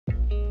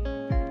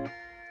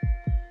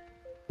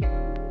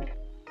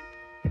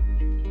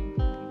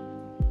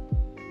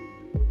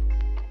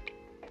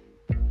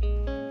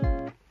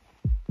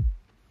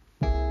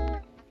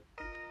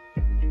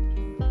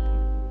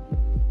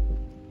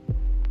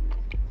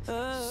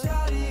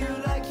Shawty,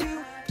 you like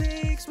you,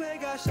 pigs, we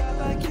got shot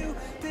by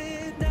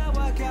Cupid. Now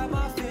I got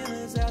my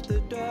feelings at the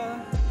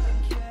door.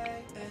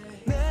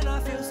 Man, I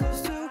feel so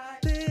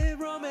stupid,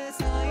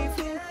 romance, I ain't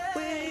fluid.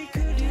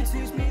 Could you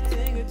teach me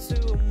thing or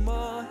two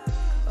more?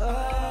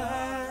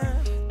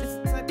 It's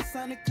the type of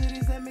Sonic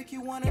goodies that make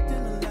you wanna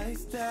dim the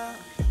lights down.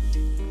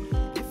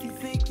 If you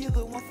think you're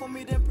the one for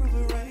me, then prove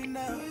it right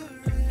now.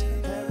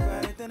 That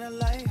brighter than a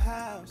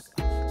lighthouse.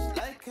 Just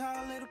like how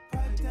I let it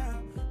pipe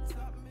down.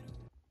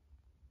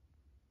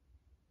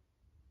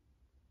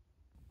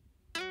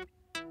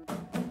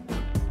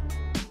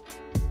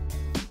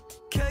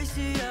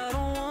 Casey, I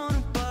don't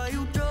wanna buy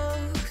you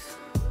drugs.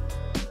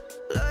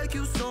 Like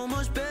you so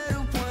much better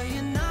when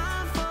you're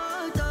not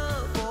fucked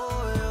up.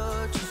 Boy,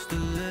 you're just a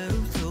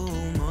little too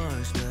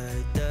much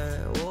like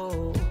that.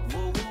 Whoa,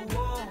 whoa,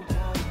 whoa,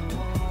 whoa,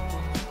 whoa.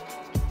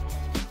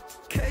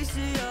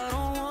 Casey, I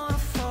don't wanna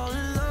fall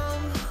in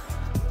love.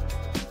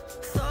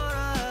 Thought I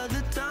had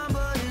the time,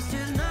 but it's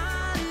just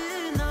not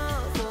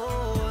enough.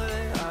 Boy,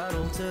 I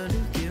don't tend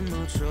to give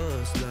my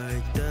trust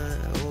like that.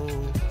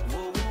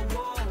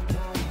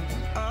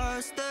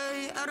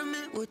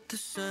 With the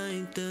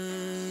same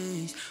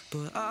things,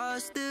 but I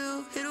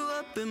still hit her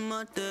up in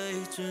my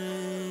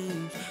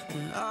daydreams.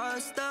 When I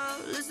stop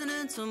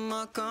listening to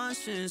my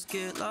conscience,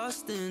 get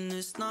lost in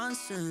this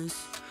nonsense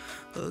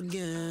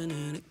again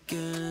and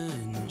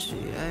again.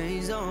 She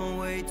hangs on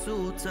way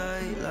too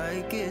tight,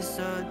 like it's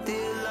her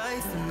dear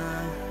life, and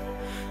I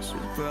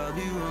should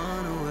probably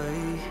run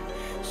away.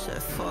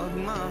 Said fuck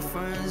my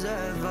friend's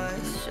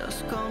advice,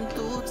 just come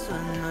through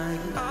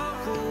tonight. I'll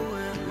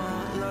ruin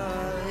my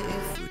life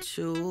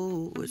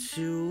with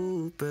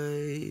you,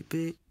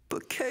 baby.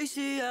 But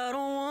Casey, I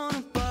don't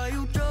wanna buy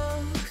you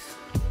drugs.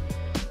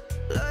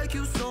 Like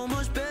you so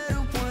much better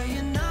when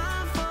you're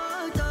not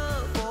fucked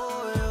up.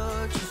 Boy,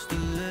 you're just a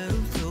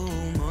little too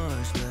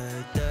much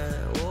like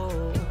that.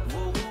 Whoa,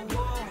 whoa,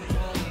 whoa,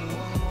 whoa,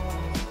 whoa.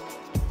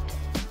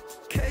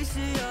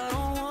 Casey, I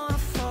don't wanna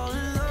fall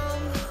in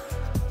love.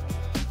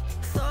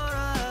 Thought I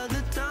had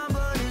the time,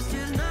 but it's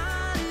just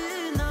not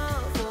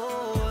enough.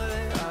 Boy,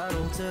 I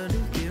don't tend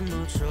to give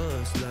no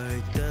trust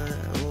like that.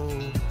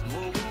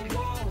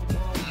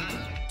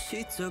 She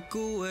took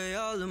away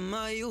all of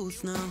my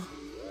youth now.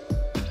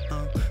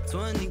 I'm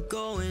 20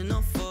 going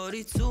on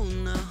 42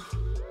 now.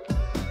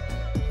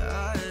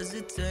 I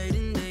hesitate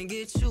and then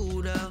get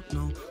chewed out.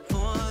 No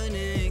point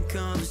in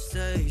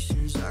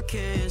conversations, I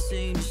can't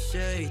seem to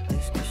shake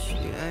this. Cause she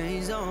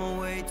hangs on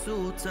way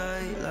too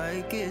tight,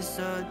 like it's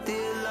her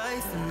dear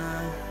life, and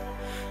I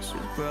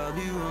should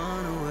probably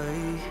run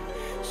away.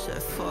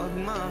 Said fuck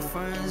my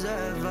friend's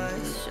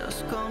advice,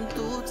 just come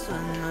through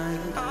tonight.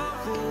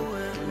 I'll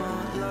ruin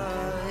my life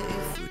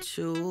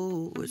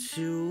with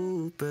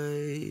you,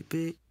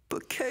 baby.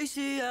 But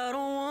Casey, I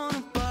don't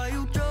wanna buy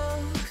you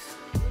drugs.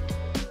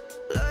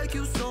 Like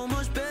you so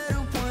much better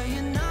when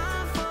you're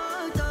not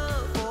fucked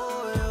up.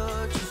 Boy,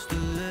 you're just a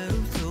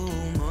little too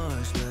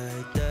much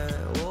like that.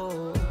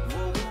 Whoa,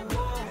 whoa,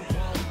 whoa,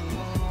 whoa,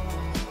 whoa.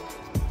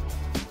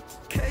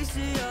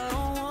 Casey, I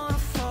don't wanna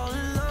fall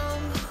in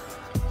love.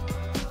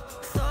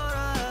 Thought I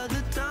had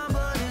the time,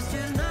 but it's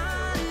just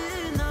not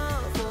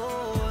enough.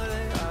 Boy,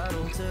 I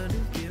don't tend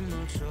to give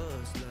no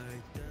trust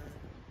like that.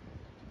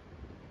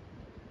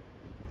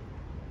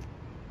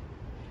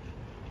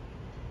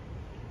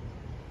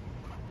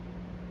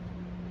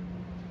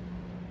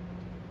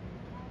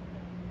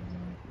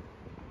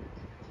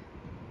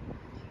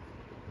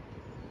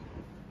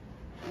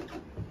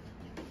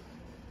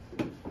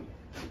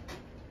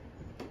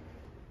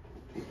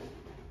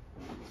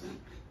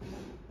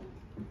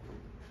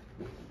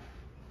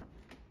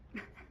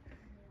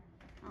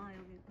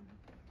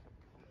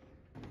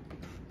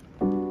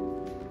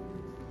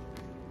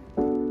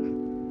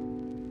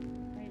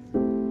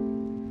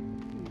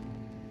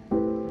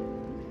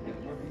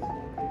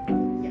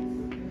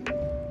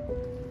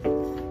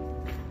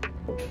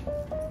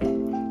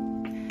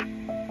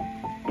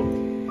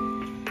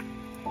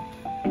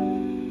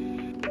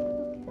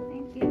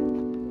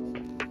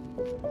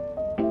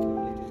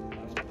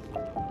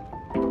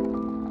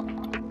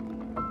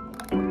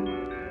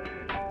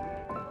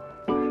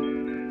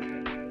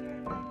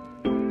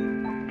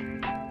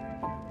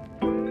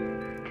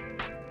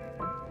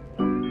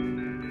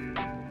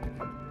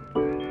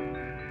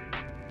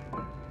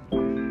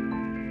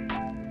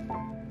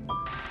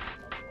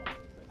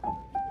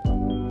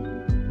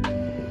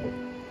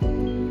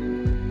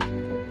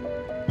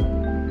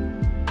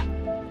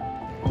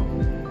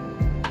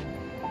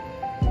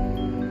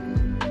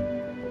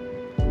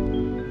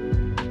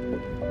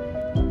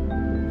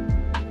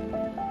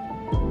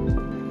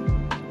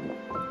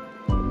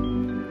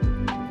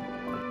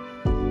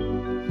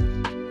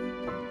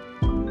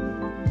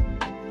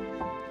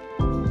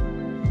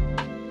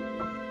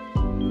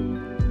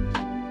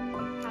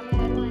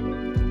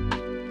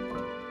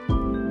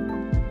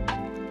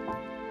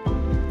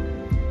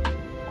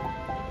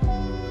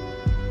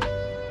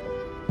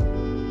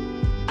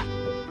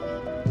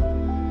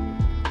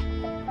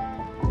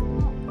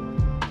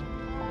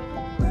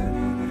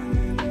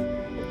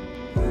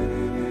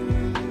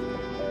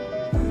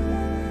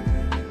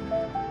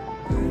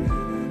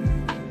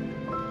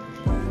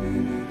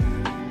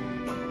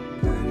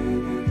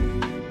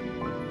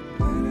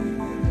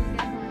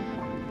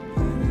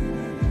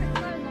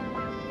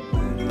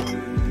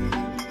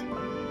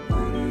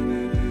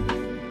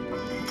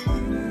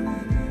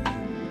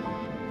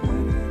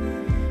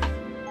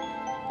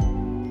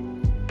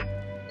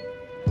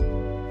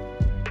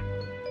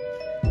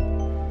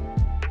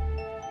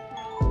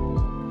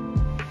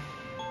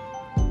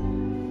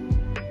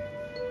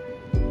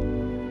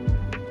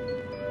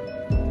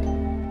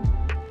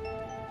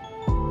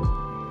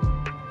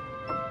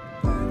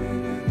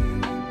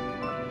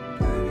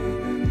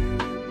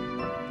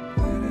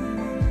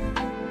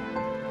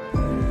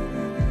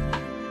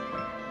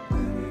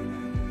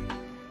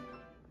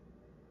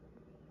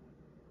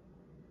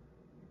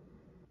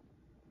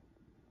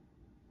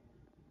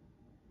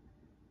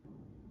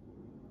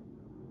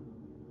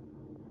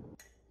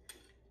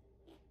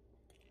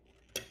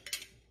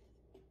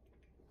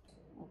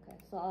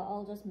 So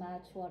I'll just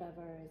match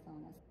whatever is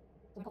on it.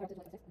 So cover up to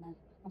 26 and then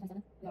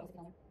 127. We have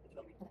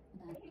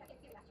 $60.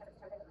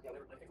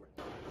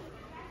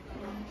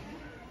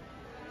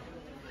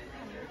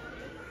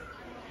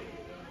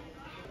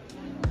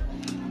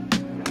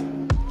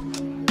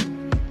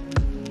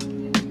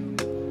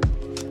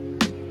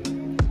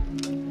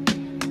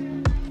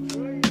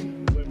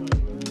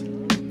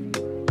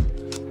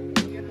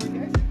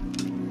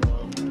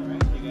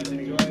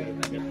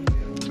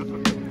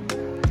 Okay.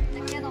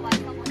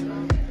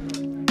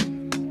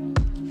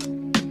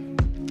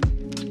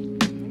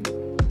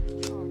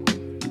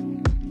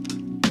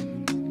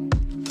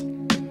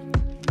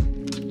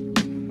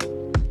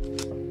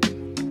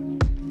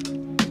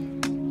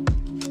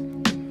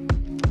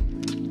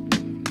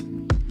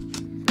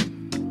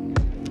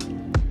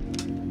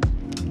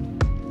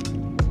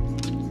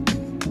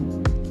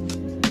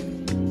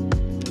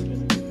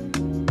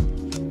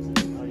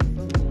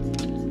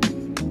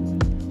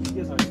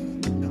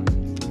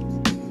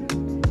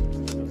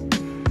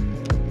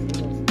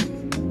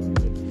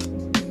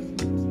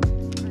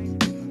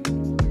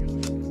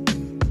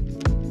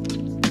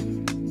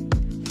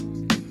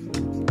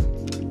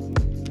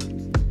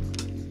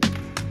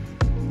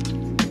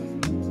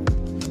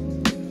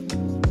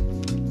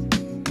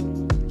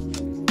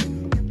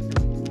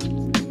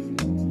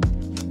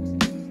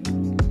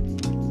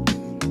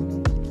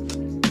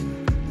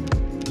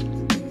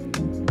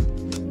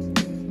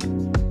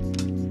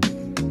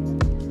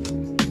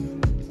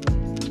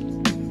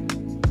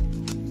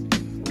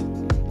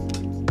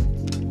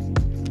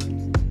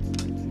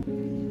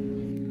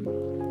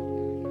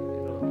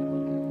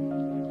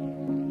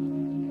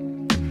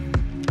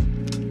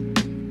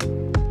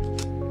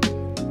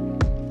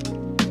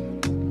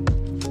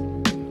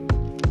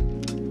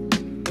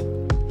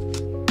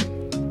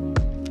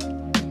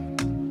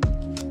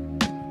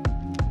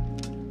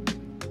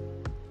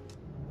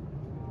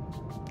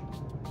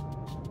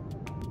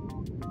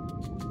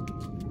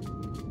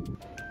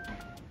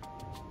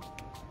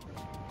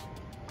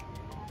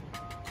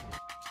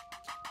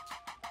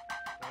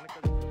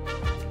 안에까지